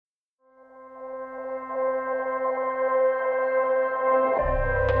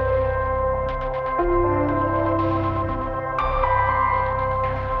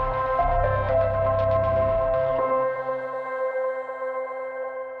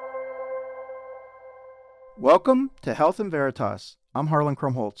Welcome to Health in Veritas. I'm Harlan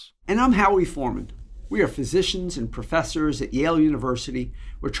Krumholtz. And I'm Howie Foreman. We are physicians and professors at Yale University.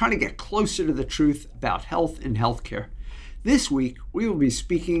 We're trying to get closer to the truth about health and healthcare. This week, we will be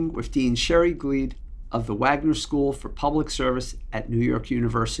speaking with Dean Sherry Glied of the Wagner School for Public Service at New York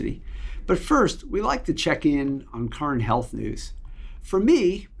University. But first, we like to check in on current health news. For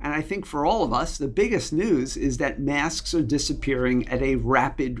me, and I think for all of us, the biggest news is that masks are disappearing at a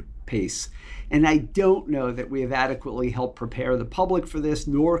rapid pace. And I don't know that we have adequately helped prepare the public for this,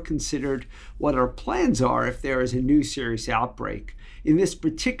 nor considered what our plans are if there is a new serious outbreak. In this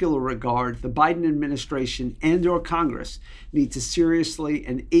particular regard, the Biden administration and/or Congress need to seriously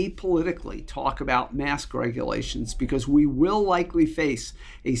and apolitically talk about mask regulations, because we will likely face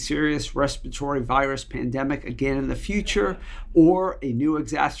a serious respiratory virus pandemic again in the future, or a new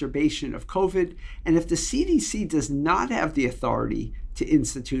exacerbation of COVID. And if the CDC does not have the authority to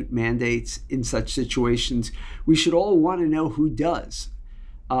institute mandates in such situations, we should all want to know who does.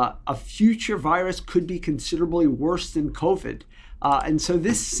 A future virus could be considerably worse than COVID. And so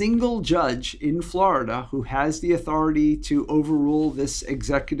this single judge in Florida who has the authority to overrule this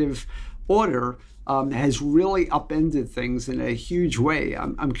executive order has really upended things in a huge way.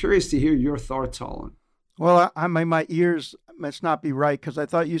 I'm curious to hear your thoughts, Harlan. Well, my ears must not be right, because I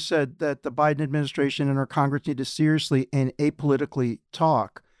thought you said that the Biden administration and our Congress need to seriously and apolitically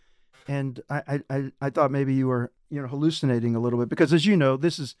talk. And I thought maybe you were hallucinating a little bit, because as you know,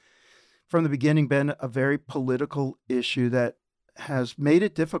 this has from the beginning been a very political issue that has made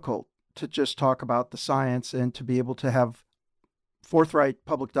it difficult to just talk about the science and to be able to have forthright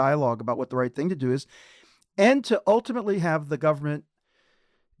public dialogue about what the right thing to do is, and to ultimately have the government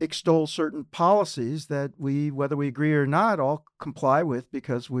extol certain policies that we, whether we agree or not, all comply with,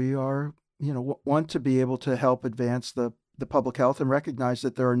 because we are, want to be able to help advance the public health and recognize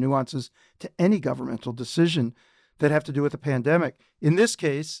that there are nuances to any governmental decision that have to do with the pandemic. In this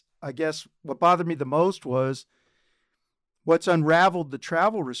case, I guess what bothered me the most was what's unraveled the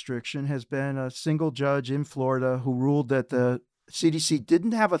travel restriction has been a single judge in Florida who ruled that the CDC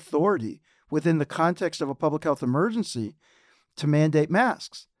didn't have authority within the context of a public health emergency to mandate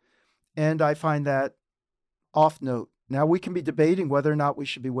masks. And I find that off note. Now, we can be debating whether or not we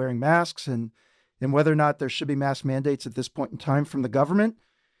should be wearing masks and whether or not there should be mask mandates at this point in time from the government.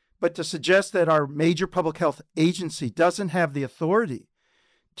 But to suggest that our major public health agency doesn't have the authority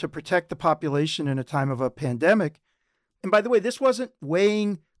to protect the population in a time of a pandemic. And by the way, this wasn't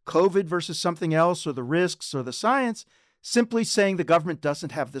weighing COVID versus something else or the risks or the science, simply saying the government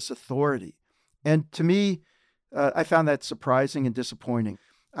doesn't have this authority. And to me, I found that surprising and disappointing.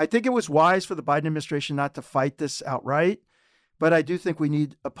 I think it was wise for the Biden administration not to fight this outright, but I do think we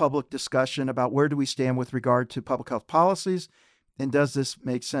need a public discussion about where do we stand with regard to public health policies, and does this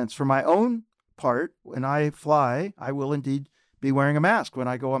make sense? For my own part, when I fly, I will indeed be wearing a mask. When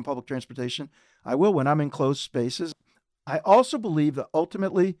I go on public transportation, I will. When I'm in closed spaces, I also believe that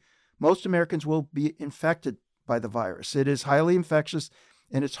ultimately most Americans will be infected by the virus. It is highly infectious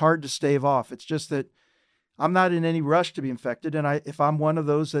and it's hard to stave off. It's just that I'm not in any rush to be infected. And if I'm one of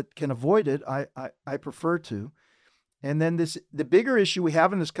those that can avoid it, I prefer to. And then the bigger issue we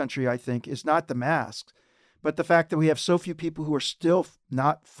have in this country, I think, is not the masks, but the fact that we have so few people who are still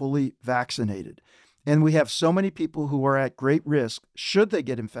not fully vaccinated. And we have so many people who are at great risk should they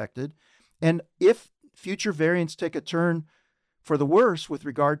get infected. And if future variants take a turn for the worse with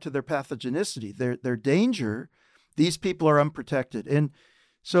regard to their pathogenicity, their danger, these people are unprotected. And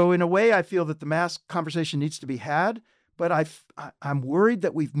so in a way, I feel that the mask conversation needs to be had, but I'm worried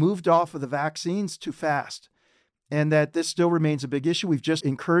that we've moved off of the vaccines too fast and that this still remains a big issue. We've just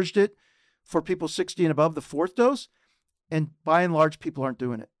encouraged it for people 60 and above, the fourth dose, and by and large, people aren't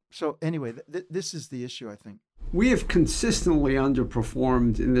doing it. So anyway, this is the issue, I think. We have consistently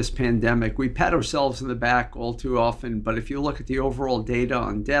underperformed in this pandemic. We pat ourselves in the back all too often, but if you look at the overall data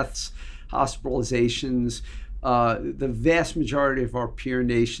on deaths, hospitalizations, the vast majority of our peer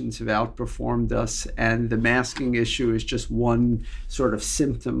nations have outperformed us, and the masking issue is just one sort of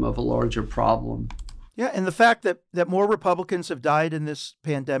symptom of a larger problem. Yeah, and the fact that more Republicans have died in this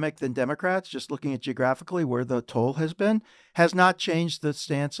pandemic than Democrats, just looking at geographically where the toll has been, has not changed the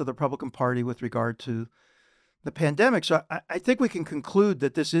stance of the Republican Party with regard to the pandemic. So I think we can conclude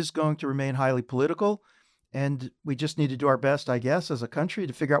that this is going to remain highly political, and we just need to do our best, I guess, as a country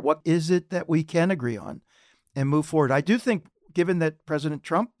to figure out what is it that we can agree on and move forward. I do think, given that President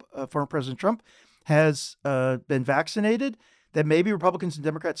Trump, former President Trump, has been vaccinated, that maybe Republicans and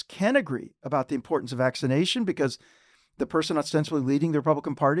Democrats can agree about the importance of vaccination, because the person ostensibly leading the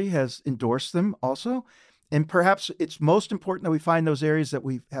Republican Party has endorsed them also. And perhaps it's most important that we find those areas that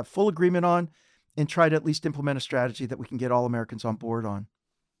we have full agreement on and try to at least implement a strategy that we can get all Americans on board on.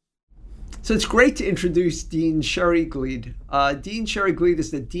 So it's great to introduce Dean Sherry Glied. Dean Sherry Glied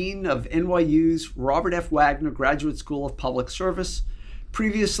is the Dean of NYU's Robert F. Wagner Graduate School of Public Service.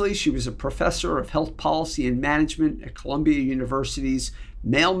 Previously, she was a professor of health policy and management at Columbia University's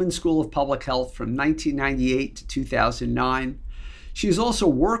Mailman School of Public Health from 1998 to 2009. She has also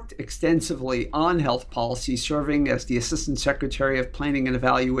worked extensively on health policy, serving as the Assistant Secretary of Planning and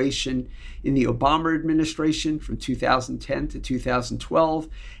Evaluation in the Obama administration from 2010 to 2012,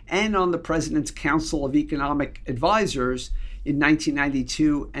 and on the President's Council of Economic Advisors in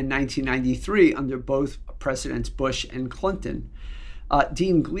 1992 and 1993 under both Presidents Bush and Clinton.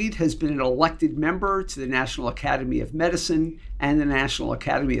 Dean Glied has been an elected member to the National Academy of Medicine and the National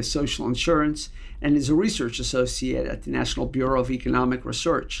Academy of Social Insurance, and is a research associate at the National Bureau of Economic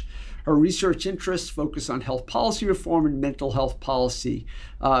Research. Her research interests focus on health policy reform and mental health policy.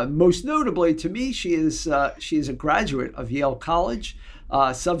 Most notably to me, she is a graduate of Yale College,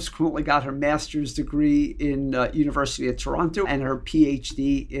 subsequently got her master's degree in University of Toronto and her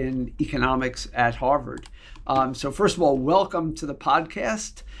PhD in economics at Harvard. So first of all, welcome to the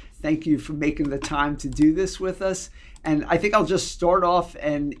podcast. Thank you for making the time to do this with us. And I think I'll just start off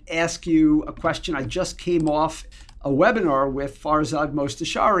and ask you a question. I just came off a webinar with Farzad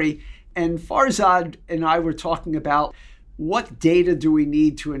Mostashari, and Farzad and I were talking about what data do we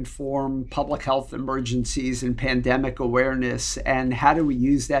need to inform public health emergencies and pandemic awareness, and how do we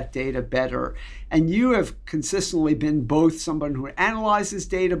use that data better? And you have consistently been both someone who analyzes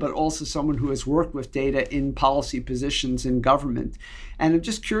data, but also someone who has worked with data in policy positions in government. And I'm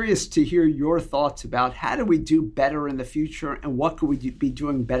just curious to hear your thoughts about how do we do better in the future, and what could we be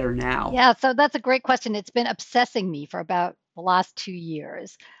doing better now? Yeah, so that's a great question. It's been obsessing me for about the last 2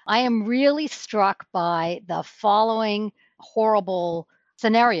 years. I am really struck by the following horrible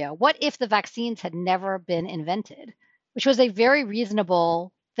scenario. What if the vaccines had never been invented? Which was a very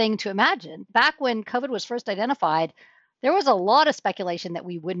reasonable thing to imagine. Back when COVID was first identified, there was a lot of speculation that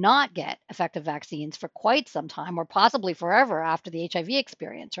we would not get effective vaccines for quite some time, or possibly forever after the HIV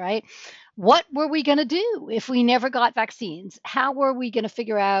experience, right? What were we going to do if we never got vaccines? How were we going to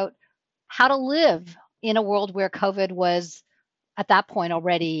figure out how to live in a world where COVID was at that point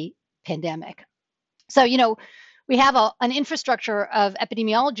already pandemic? So, we have an infrastructure of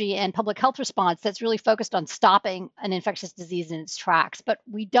epidemiology and public health response that's really focused on stopping an infectious disease in its tracks, but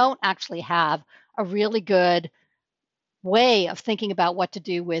we don't actually have a really good way of thinking about what to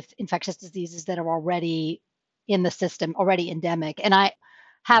do with infectious diseases that are already in the system, already endemic. And I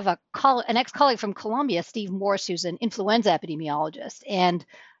have an ex-colleague from Columbia, Steve Morse, who's an influenza epidemiologist, and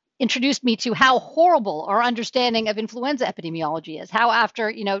introduced me to how horrible our understanding of influenza epidemiology is, how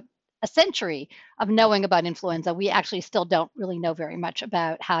after, a century of knowing about influenza, we actually still don't really know very much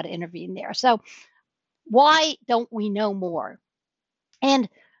about how to intervene there. So why don't we know more? And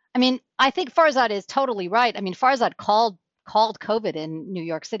I think Farzad is totally right. Farzad called COVID in New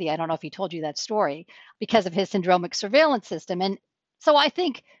York City. I don't know if he told you that story, because of his syndromic surveillance system. And so I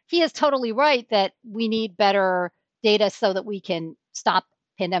think he is totally right that we need better data so that we can stop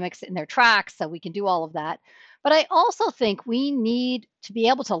pandemics in their tracks, so we can do all of that. But I also think we need to be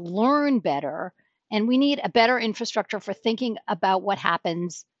able to learn better, and we need a better infrastructure for thinking about what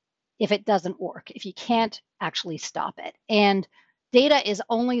happens if it doesn't work, if you can't actually stop it. And data is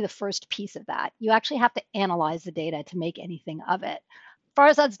only the first piece of that. You actually have to analyze the data to make anything of it.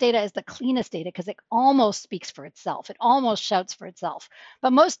 Farzad's data is the cleanest data because it almost speaks for itself. It almost shouts for itself.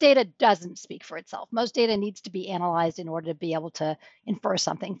 But most data doesn't speak for itself. Most data needs to be analyzed in order to be able to infer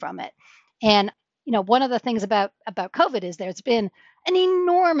something from it. And one of the things about COVID is there's been an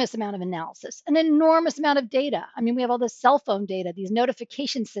enormous amount of analysis, an enormous amount of data. We have all this cell phone data, these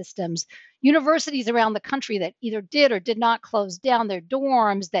notification systems, universities around the country that either did or did not close down their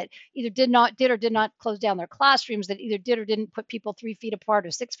dorms, that either did or did not close down their classrooms, that either did or didn't put people 3 feet apart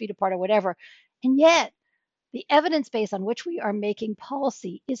or 6 feet apart or whatever. And yet, the evidence base on which we are making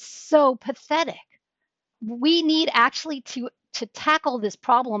policy is so pathetic. We need actually to tackle this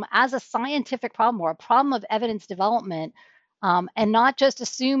problem as a scientific problem, or a problem of evidence development, and not just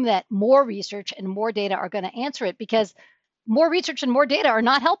assume that more research and more data are going to answer it, because more research and more data are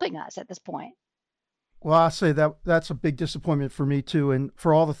not helping us at this point. Well, I'll say that's a big disappointment for me too. And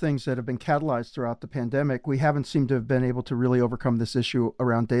for all the things that have been catalyzed throughout the pandemic, we haven't seemed to have been able to really overcome this issue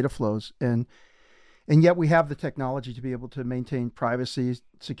around data flows. And yet we have the technology to be able to maintain privacy,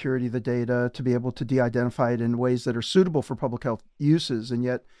 security of the data, to be able to de-identify it in ways that are suitable for public health uses. And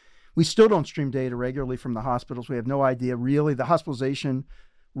yet we still don't stream data regularly from the hospitals. We have no idea really. The hospitalization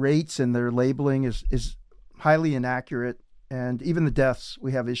rates and their labeling is highly inaccurate. And even the deaths,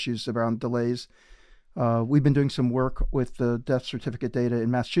 we have issues around delays. We've been doing some work with the death certificate data in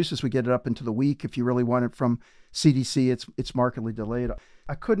Massachusetts. We get it up into the week. If you really want it from CDC, it's markedly delayed.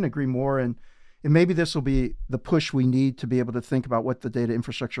 I couldn't agree more. And maybe this will be the push we need to be able to think about what the data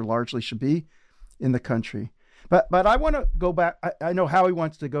infrastructure largely should be in the country. But I want to go back. I know Howie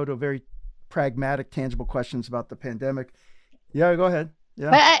wants to go to very pragmatic, tangible questions about the pandemic. Yeah, go ahead.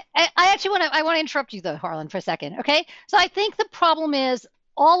 Yeah. But I actually want to interrupt you though, Harlan, for a second. Okay. So I think the problem is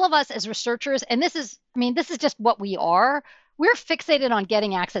all of us as researchers, and this is just what we are. We're fixated on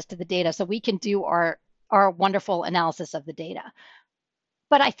getting access to the data so we can do our wonderful analysis of the data.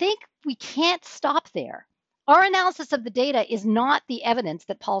 But I think we can't stop there. Our analysis of the data is not the evidence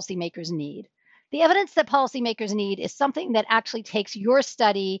that policymakers need. The evidence that policymakers need is something that actually takes your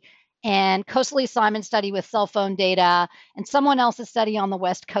study and Coasley Simon's study with cell phone data and someone else's study on the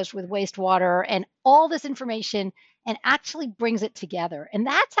West Coast with wastewater and all this information and actually brings it together. And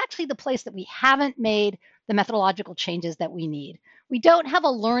that's actually the place that we haven't made the methodological changes that we need. We don't have a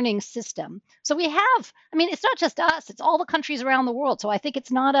learning system. So we have, it's not just us, it's all the countries around the world. So I think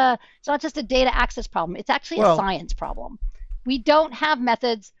it's not just a data access problem. It's actually a science problem. We don't have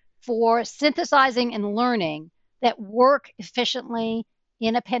methods for synthesizing and learning that work efficiently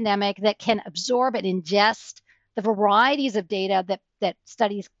in a pandemic, that can absorb and ingest the varieties of data that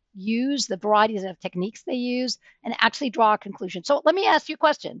studies use, the varieties of techniques they use, and actually draw a conclusion. So let me ask you a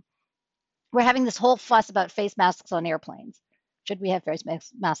question. We're having this whole fuss about face masks on airplanes. Should we have face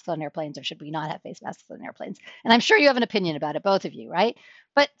masks on airplanes or should we not have face masks on airplanes? And I'm sure you have an opinion about it, both of you, right?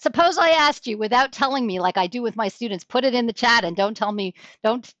 But suppose I asked you without telling me, like I do with my students, put it in the chat and don't tell it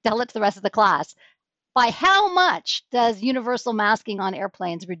to the rest of the class. By how much does universal masking on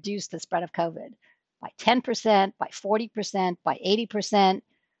airplanes reduce the spread of COVID? By 10%, by 40%, by 80%?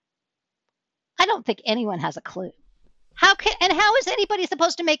 I don't think anyone has a clue. How is anybody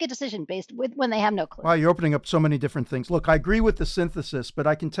supposed to make a decision when they have no clue? Wow, you're opening up so many different things. Look, I agree with the synthesis, but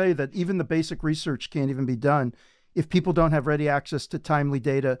I can tell you that even the basic research can't even be done if people don't have ready access to timely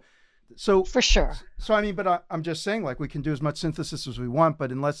data. So for sure. But I'm just saying, like, we can do as much synthesis as we want, but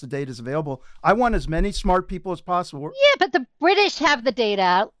unless the data is available, I want as many smart people as possible. Yeah, but the British have the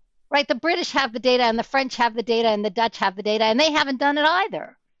data, right? The British have the data and the French have the data and the Dutch have the data, and they haven't done it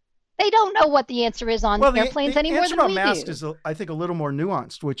either. They don't know what the answer is on airplanes any more than we do. The answer about masks is, I think, a little more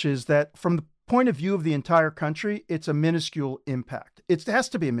nuanced, which is that from the point of view of the entire country, it's a minuscule impact. It has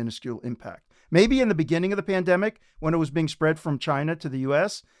to be a minuscule impact. Maybe in the beginning of the pandemic, when it was being spread from China to the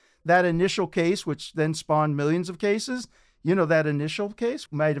U.S., that initial case, which then spawned millions of cases, that initial case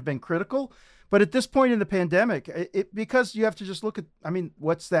might have been critical. But at this point in the pandemic, because you have to just look at,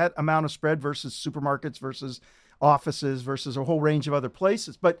 what's that amount of spread versus supermarkets versus offices versus a whole range of other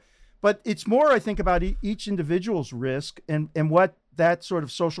places. But it's more, I think, about each individual's risk and what that sort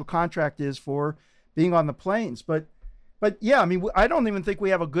of social contract is for being on the planes. But yeah, I don't even think we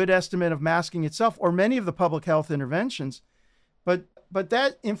have a good estimate of masking itself or many of the public health interventions. But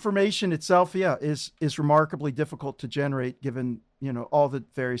that information itself, is remarkably difficult to generate given, all the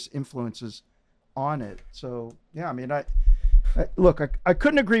various influences on it. So, yeah, I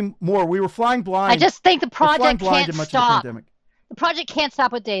couldn't agree more. We were flying blind. I just think the project can't stop. The project can't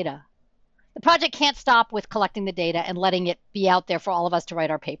stop with data. The project can't stop with collecting the data and letting it be out there for all of us to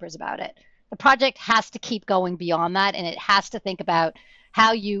write our papers about it. The project has to keep going beyond that, and it has to think about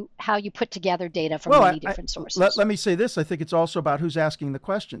how you put together data from many different sources. Let me say this. I think it's also about who's asking the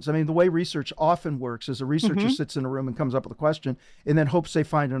questions. The way research often works is a researcher sits in a room and comes up with a question and then hopes they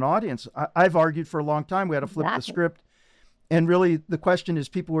find an audience. I've argued for a long time we had to flip the script. And really, the question is,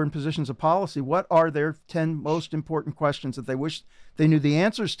 people who are in positions of policy, what are their 10 most important questions that they wish they knew the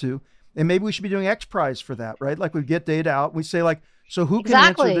answers to? And maybe we should be doing X Prize for that, right? Like we get data out, we say so who can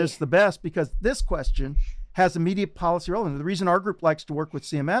answer this the best? Because this question has immediate policy relevance. The reason our group likes to work with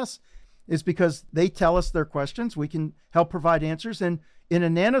CMS is because they tell us their questions. We can help provide answers. And in a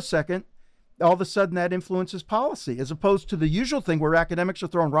nanosecond, all of a sudden that influences policy, as opposed to the usual thing where academics are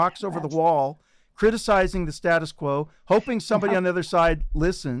throwing rocks over the wall, criticizing the status quo, hoping somebody on the other side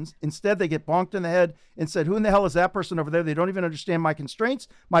listens. Instead, they get bonked in the head and said, who in the hell is that person over there? They don't even understand my constraints,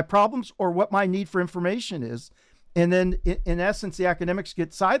 my problems, or what my need for information is. And then, in essence, the academics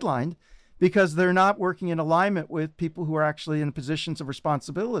get sidelined because they're not working in alignment with people who are actually in positions of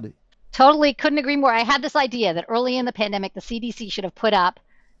responsibility. Totally couldn't agree more. I had this idea that early in the pandemic, the CDC should have put up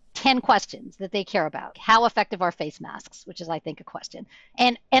 10 questions that they care about. How effective are face masks, which is, I think, a question.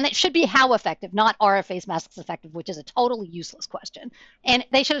 And it should be how effective, not are face masks effective, which is a totally useless question. And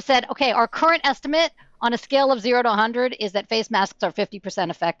they should have said, okay, our current estimate on a scale of 0 to 100 is that face masks are 50%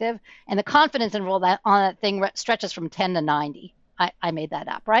 effective. And the confidence interval on that thing stretches from 10 to 90. I made that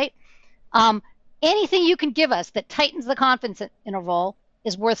up, right? Anything you can give us that tightens the confidence interval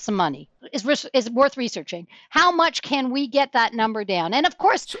is worth some money, is worth researching. How much can we get that number down? And of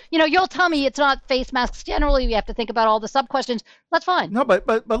course, you'll tell me it's not face masks generally. We have to think about all the sub questions. That's fine. No, but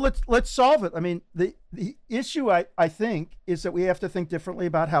let's solve it. I mean, the issue I think is that we have to think differently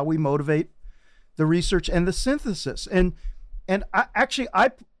about how we motivate the research and the synthesis. And I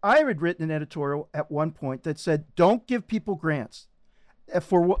had written an editorial at one point that said, don't give people grants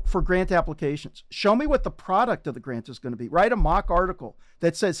for grant applications. Show me what the product of the grant is going to be. Write a mock article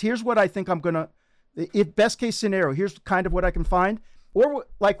that says, here's what I think I'm going to, if best case scenario, here's kind of what I can find. Or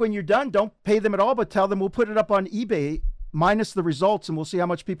like when you're done, don't pay them at all, but tell them we'll put it up on eBay minus the results, and we'll see how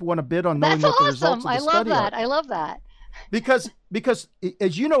much people want to bid on knowing what the results of the study are. I love that. Because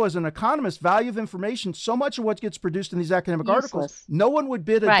as you know, as an economist, value of information, so much of what gets produced in these academic articles, no one would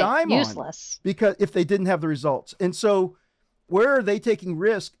bid a dime on, because if they didn't have the results. And so where are they taking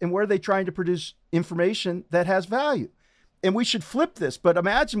risk, and where are they trying to produce information that has value? And we should flip this. But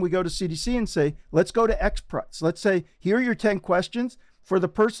imagine we go to CDC and say, let's go to XPRIZE. Let's say, here are your 10 questions. For the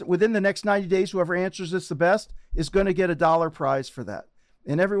person within the next 90 days, whoever answers this the best is going to get a $1 prize for that.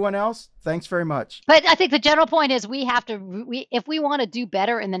 And everyone else, thanks very much. But I think the general point is if we want to do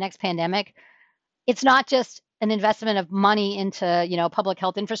better in the next pandemic, it's not just an investment of money into, public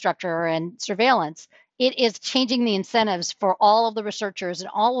health infrastructure and surveillance. It is changing the incentives for all of the researchers and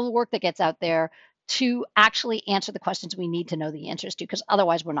all of the work that gets out there to actually answer the questions we need to know the answers to, because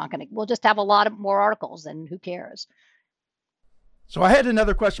otherwise we'll just have a lot of more articles, and who cares? So I had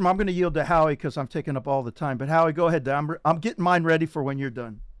another question. I'm going to yield to Howie because I'm taking up all the time. But Howie, go ahead. I'm getting mine ready for when you're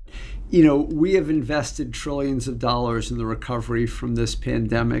done. We have invested trillions of dollars in the recovery from this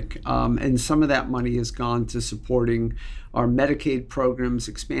pandemic, and some of that money has gone to supporting our Medicaid programs,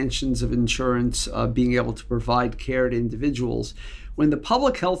 expansions of insurance, being able to provide care to individuals. When the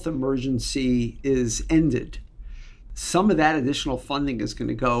public health emergency is ended, some of that additional funding is going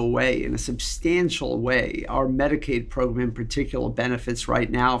to go away in a substantial way. Our Medicaid program in particular benefits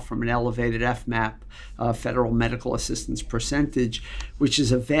right now from an elevated FMAP, federal medical assistance percentage, which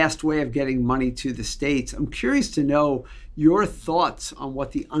is a vast way of getting money to the states. I'm curious to know your thoughts on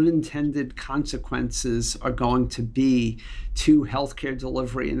what the unintended consequences are going to be to healthcare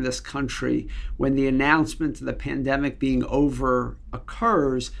delivery in this country when the announcement of the pandemic being over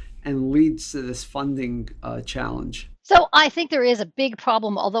occurs and leads to this funding challenge. So I think there is a big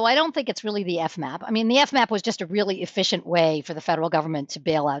problem, although I don't think it's really the FMAP. I mean, the FMAP was just a really efficient way for the federal government to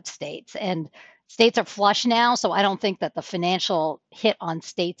bail out states. And states are flush now, so I don't think that the financial hit on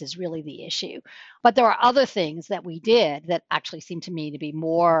states is really the issue. But there are other things that we did that actually seem to me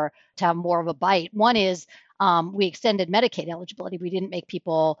to have more of a bite. One is we extended Medicaid eligibility. We didn't make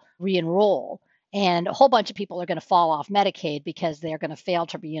people re-enroll. And a whole bunch of people are going to fall off Medicaid because they're going to fail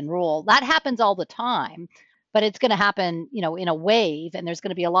to re-enroll. That happens all the time, but it's going to happen, in a wave. And there's going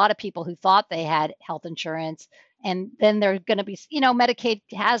to be a lot of people who thought they had health insurance, and then they're going to be, Medicaid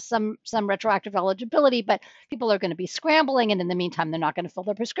has some retroactive eligibility, but people are going to be scrambling, and in the meantime, they're not going to fill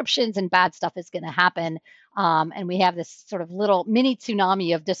their prescriptions, and bad stuff is going to happen. And we have this sort of little mini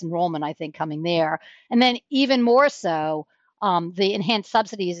tsunami of disenrollment, I think, coming there. And then even more so, the enhanced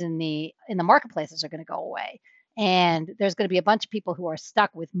subsidies in the marketplaces are going to go away. And there's going to be a bunch of people who are stuck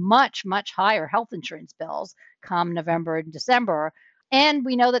with much, much higher health insurance bills come November and December. And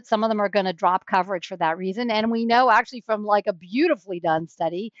we know that some of them are going to drop coverage for that reason. And we know actually from like a beautifully done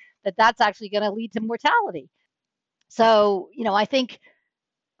study that that's actually going to lead to mortality. So, I think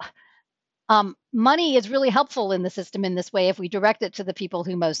money is really helpful in the system in this way if we direct it to the people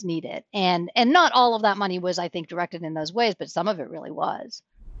who most need it. And not all of that money was, I think, directed in those ways, but some of it really was.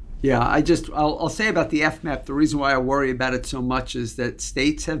 Yeah, I'll say about the FMAP, the reason why I worry about it so much is that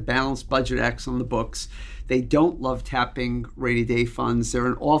states have balanced budget acts on the books. They don't love tapping rainy day funds. There are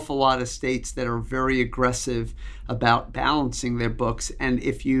an awful lot of states that are very aggressive about balancing their books. And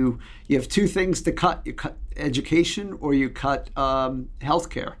if you have two things to cut, you cut education or you cut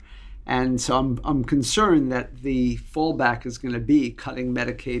healthcare. And so I'm concerned that the fallback is going to be cutting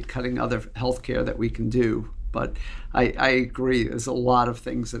Medicaid, cutting other healthcare that we can do. But I agree. There's a lot of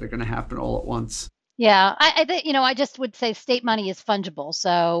things that are going to happen all at once. Yeah, I think, I just would say state money is fungible.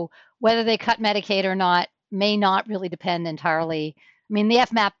 So whether they cut Medicaid or not may not really depend entirely. I mean, the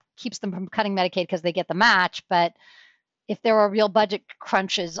FMAP keeps them from cutting Medicaid because they get the match, but if there are real budget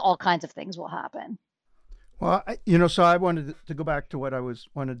crunches, all kinds of things will happen. Well, so I wanted to go back to what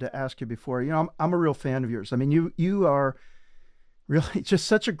wanted to ask you before. I'm a real fan of yours. I mean, you are really just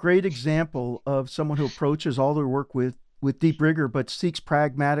such a great example of someone who approaches all their work with deep rigor, but seeks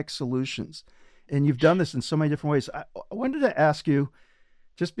pragmatic solutions. And you've done this in so many different ways. I wanted to ask you,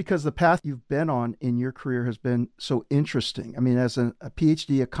 just because the path you've been on in your career has been so interesting. I mean, as a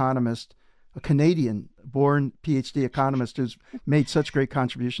PhD economist, a Canadian-born PhD economist who's made such great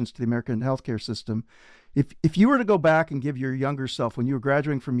contributions to the American healthcare system, if you were to go back and give your younger self, when you were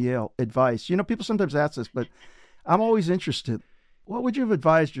graduating from Yale, advice, people sometimes ask this, but I'm always interested. What would you have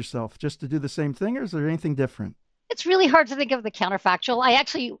advised yourself? Just to do the same thing, or is there anything different? It's really hard to think of the counterfactual. I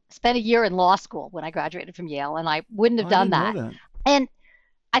actually spent a year in law school when I graduated from Yale, and I wouldn't have done that. And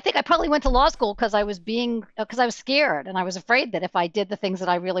I think I probably went to law school because I was scared, and I was afraid that if I did the things that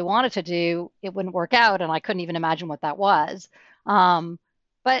I really wanted to do, it wouldn't work out, and I couldn't even imagine what that was.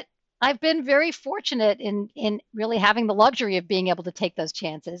 But I've been very fortunate in really having the luxury of being able to take those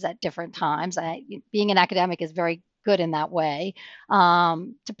chances at different times. Being an academic is very good in that way,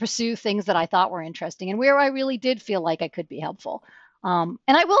 to pursue things that I thought were interesting and where I really did feel like I could be helpful. And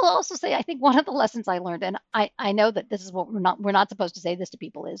I will also say, I think one of the lessons I learned, and I know that this is what we're not supposed to say this to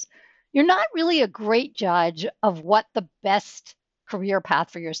people, is you're not really a great judge of what the best career path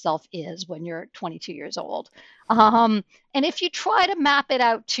for yourself is when you're 22 years old. And if you try to map it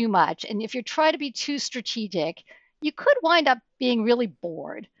out too much, and if you try to be too strategic, you could wind up being really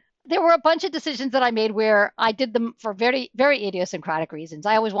bored. There were a bunch of decisions that I made where I did them for very, very idiosyncratic reasons.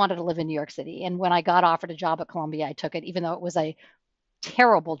 I always wanted to live in New York City. And when I got offered a job at Columbia, I took it, even though it was a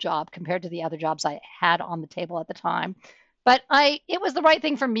terrible job compared to the other jobs I had on the table at the time. But it was the right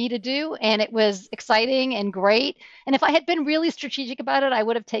thing for me to do, and it was exciting and great. And if I had been really strategic about it, I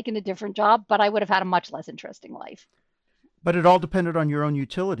would have taken a different job, but I would have had a much less interesting life. But it all depended on your own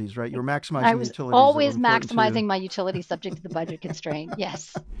utilities, right? You were maximizing I was utilities. Always maximizing my utilities subject to the budget constraint.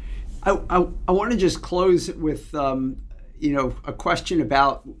 Yes. I want to just close with a question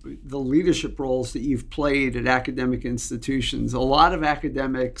about the leadership roles that you've played at academic institutions. A lot of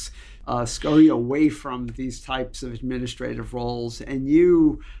academics scurry away from these types of administrative roles, and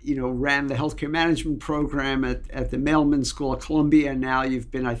you ran the healthcare management program at the Mailman School at Columbia, and now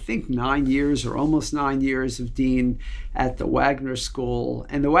you've been, I think, 9 years or almost 9 years of dean at the Wagner School.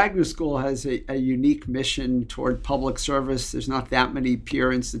 And the Wagner School has a unique mission toward public service. There's not that many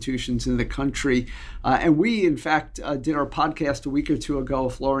peer institutions in the country. And we, in fact, did our podcast a week or two ago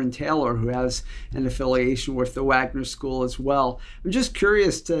with Lauren Taylor, who has an affiliation with the Wagner School as well. I'm just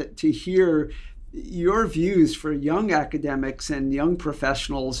curious to hear your views for young academics and young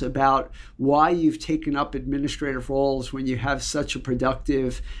professionals about why you've taken up administrative roles when you have such a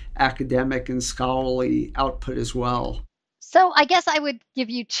productive academic and scholarly output as well. So I guess I would give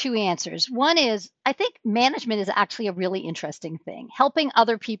you two answers. One is, I think management is actually a really interesting thing. Helping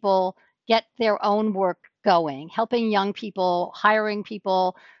other people get their own work going, helping young people, hiring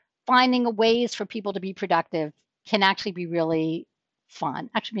people, finding ways for people to be productive can actually be really fun.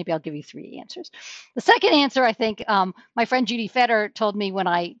 Actually, maybe I'll give you three answers. The second answer, I think, my friend Judy Feder told me when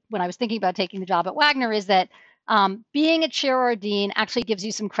I was thinking about taking the job at Wagner, is that being a chair or a dean actually gives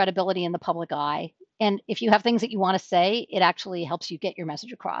you some credibility in the public eye. And if you have things that you want to say, it actually helps you get your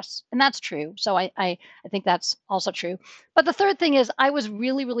message across. And that's true. So I think that's also true. But the third thing is, I was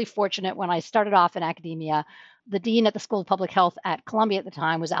really, really fortunate when I started off in academia. The dean at the School of Public Health at Columbia at the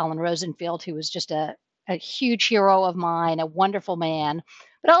time was Alan Rosenfield, who was just a huge hero of mine, a wonderful man,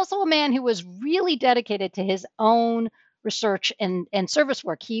 but also a man who was really dedicated to his own research and service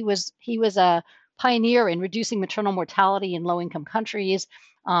work. He was a pioneer in reducing maternal mortality in low-income countries,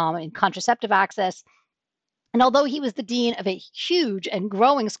 in contraceptive access. And although he was the dean of a huge and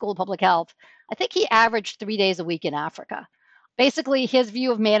growing school of public health, I think he averaged 3 days a week in Africa. Basically, his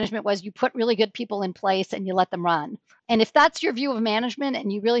view of management was you put really good people in place and you let them run. And if that's your view of management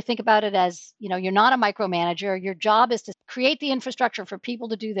and you really think about it as, you're not a micromanager, your job is to create the infrastructure for people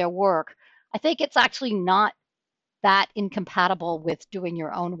to do their work, I think it's actually not that incompatible with doing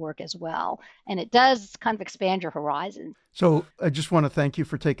your own work as well. And it does kind of expand your horizon. So I just want to thank you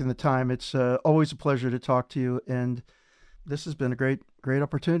for taking the time. It's always a pleasure to talk to you. And this has been a great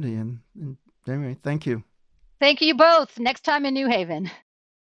opportunity. And anyway, thank you. Thank you both. Next time in New Haven.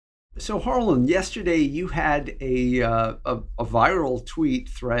 So Harlan, yesterday you had a viral tweet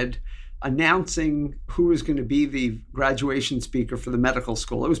thread announcing who was going to be the graduation speaker for the medical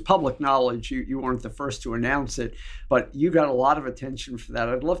school. It was public knowledge. You weren't the first to announce it, but you got a lot of attention for that.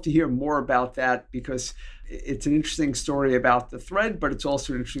 I'd love to hear more about that because it's an interesting story about the thread, but it's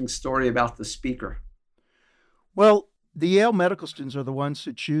also an interesting story about the speaker. Well, The Yale medical students are the ones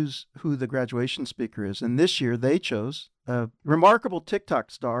who choose who the graduation speaker is. And this year they chose a remarkable TikTok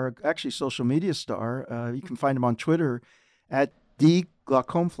star, actually social media star. You can find him on Twitter at D.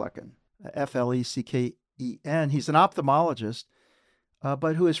 Glaukomflecken, Flecken. He's an ophthalmologist,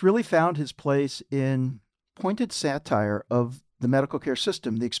 but who has really found his place in pointed satire of the medical care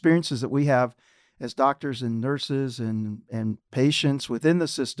system, the experiences that we have as doctors and nurses and patients within the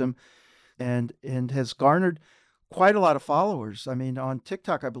system, and has garnered quite a lot of followers. I mean, on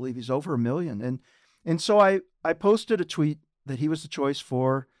TikTok, I believe he's over 1 million. And so I posted a tweet that he was the choice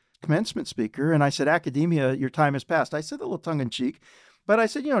for commencement speaker. And I said, academia, your time has passed. I said a little tongue in cheek, but I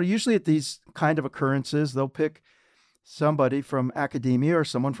said, usually at these kind of occurrences, they'll pick somebody from academia or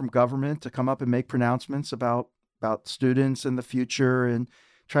someone from government to come up and make pronouncements about students and the future and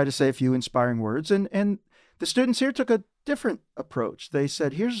try to say a few inspiring words. And the students here took a different approach. They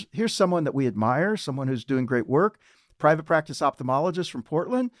said, here's someone that we admire, someone who's doing great work, private practice ophthalmologist from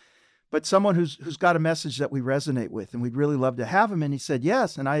Portland, but someone who's got a message that we resonate with, and we'd really love to have him. And he said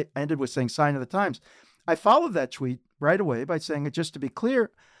yes. And I ended with saying, sign of the times. I followed that tweet right away by saying, just to be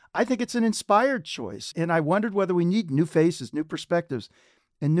clear, I think it's an inspired choice. And I wondered whether we need new faces, new perspectives,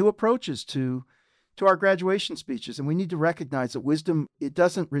 and new approaches to our graduation speeches. And we need to recognize that wisdom, it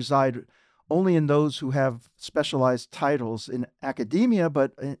doesn't reside only in those who have specialized titles in academia,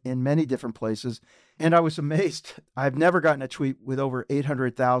 but in many different places. And I was amazed. I've never gotten a tweet with over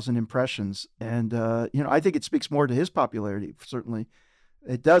 800,000 impressions. And, I think it speaks more to his popularity. Certainly,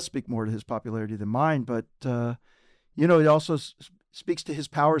 it does speak more to his popularity than mine. But, it also speaks to his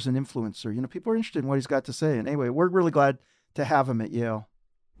power as an influencer. People are interested in what he's got to say. And anyway, we're really glad to have him at Yale.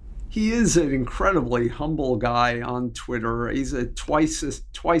 He is an incredibly humble guy on Twitter. He's a twice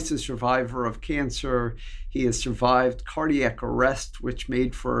a survivor of cancer. He has survived cardiac arrest, which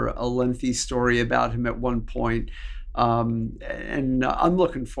made for a lengthy story about him at one point. And I'm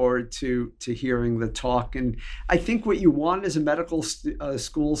looking forward to hearing the talk. And I think what you want as a medical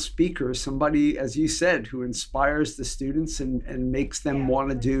school speaker, somebody, as you said, who inspires the students and makes them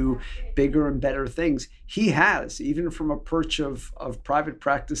want to do bigger and better things. He has, even from a perch of private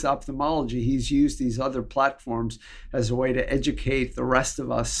practice ophthalmology, he's used these other platforms as a way to educate the rest of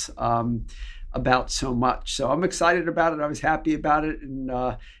us about so much. So I'm excited about it. I was happy about it.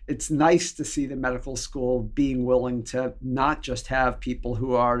 And it's nice to see the medical school being willing to not just have people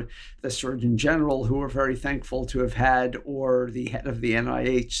who are the Surgeon General, who we're very thankful to have had, or the head of the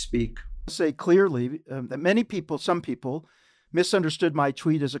NIH speak. Say clearly that some people misunderstood my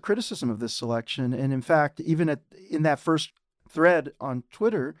tweet as a criticism of this selection. And in fact, even in that first thread on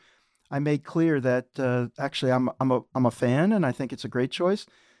Twitter, I made clear that actually I'm a fan, and I think it's a great choice.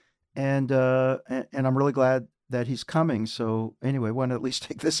 And I'm really glad that he's coming. So anyway, I want to at least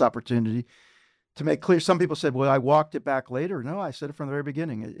take this opportunity to make clear. Some people said, well, I walked it back later. No, I said it from the very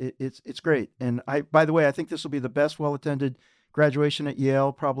beginning. It's great. And by the way, I think this will be the best well-attended graduation at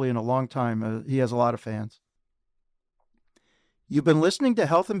Yale, probably in a long time. He has a lot of fans. You've been listening to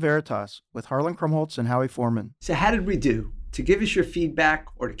Health in Veritas with Harlan Krumholtz and Howie Foreman. So how did we do? To give us your feedback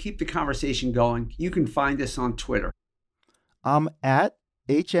or to keep the conversation going, you can find us on Twitter. I'm at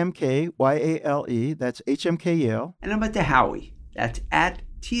HMKYALE, that's HMK Yale. And I'm at the Howie, that's at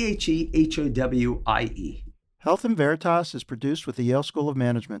THEHOWIE. Health in Veritas is produced with the Yale School of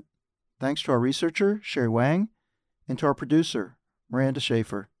Management. Thanks to our researcher, Sherry Wang, and to our producer, Miranda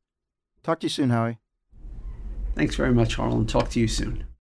Schaefer. Talk to you soon, Howie. Thanks very much, Harlan. Talk to you soon.